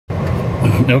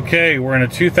Okay, we're in a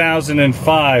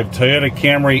 2005 Toyota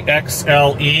Camry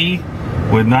XLE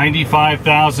with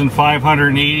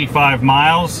 95,585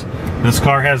 miles. This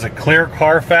car has a clear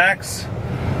Carfax.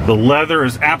 The leather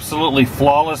is absolutely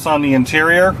flawless on the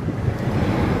interior.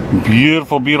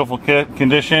 Beautiful, beautiful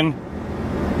condition.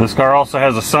 This car also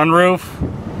has a sunroof.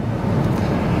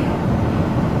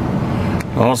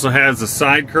 Also has the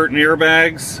side curtain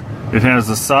airbags. It has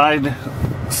the side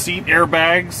seat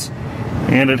airbags,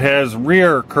 and it has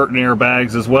rear curtain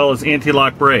airbags as well as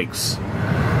anti-lock brakes.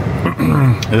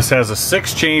 This has a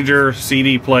 6-changer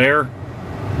CD player.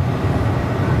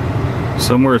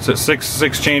 Somewhere it's a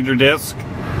six-changer disc.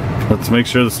 Let's make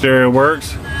sure the stereo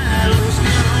works.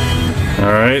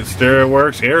 Alright, stereo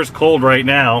works. Air's cold right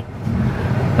now.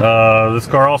 This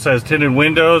car also has tinted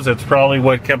windows. That's probably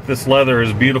what kept this leather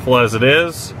as beautiful as it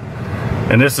is.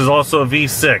 And this is also a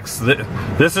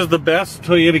V6. This is the best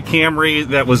Toyota Camry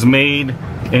that was made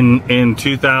in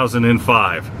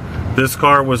 2005. This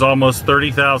car was almost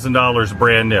 $30,000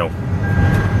 brand new.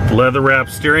 Leather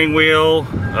wrapped steering wheel,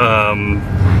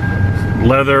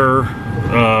 leather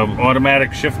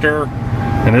automatic shifter,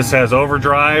 and this has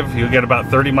overdrive. You'll get about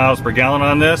 30 miles per gallon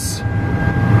on this.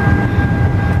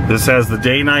 This has the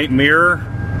day-night mirror.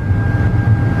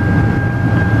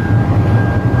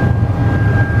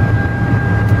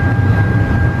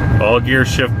 All gears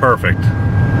shift perfect.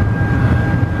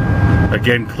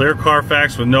 Again, clear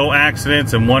Carfax with no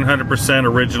accidents and 100%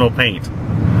 original paint.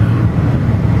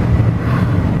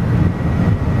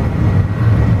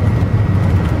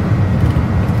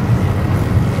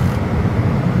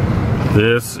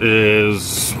 This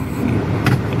is,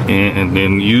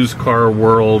 in used car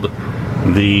world,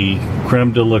 the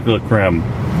creme de la creme.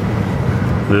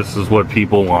 This is what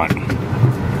people want.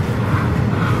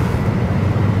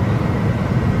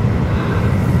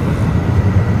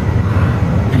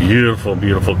 Beautiful,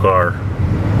 beautiful car.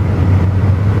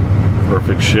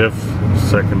 Perfect shift,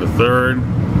 second to third.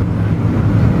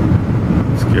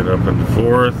 Let's get up into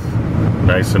fourth.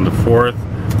 Nice into fourth.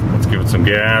 Let's give it some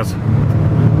gas.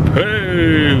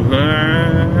 Hey,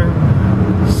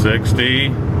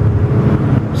 60,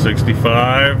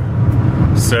 65,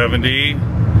 70.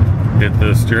 Hit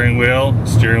the steering wheel.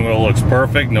 Steering wheel looks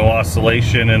perfect. No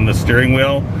oscillation in the steering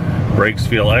wheel. Brakes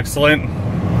feel excellent.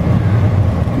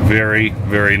 Very,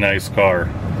 very nice car.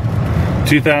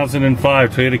 2005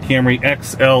 Toyota Camry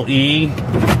XLE.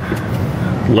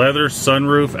 Leather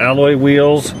sunroof, alloy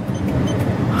wheels.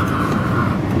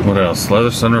 What else? Leather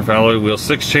sunroof, alloy wheels,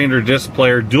 6-changer disc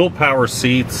player, dual power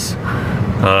seats,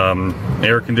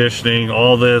 air conditioning.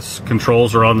 All this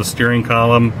controls are on the steering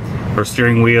column or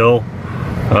steering wheel.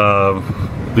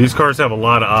 These cars have a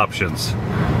lot of options.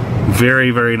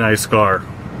 Very, very nice car.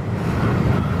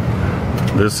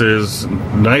 This is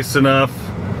nice enough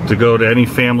to go to any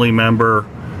family member,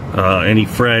 any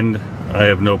friend. I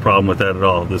have no problem with that at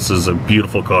all. This is a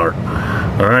beautiful car.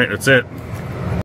 All right, that's it.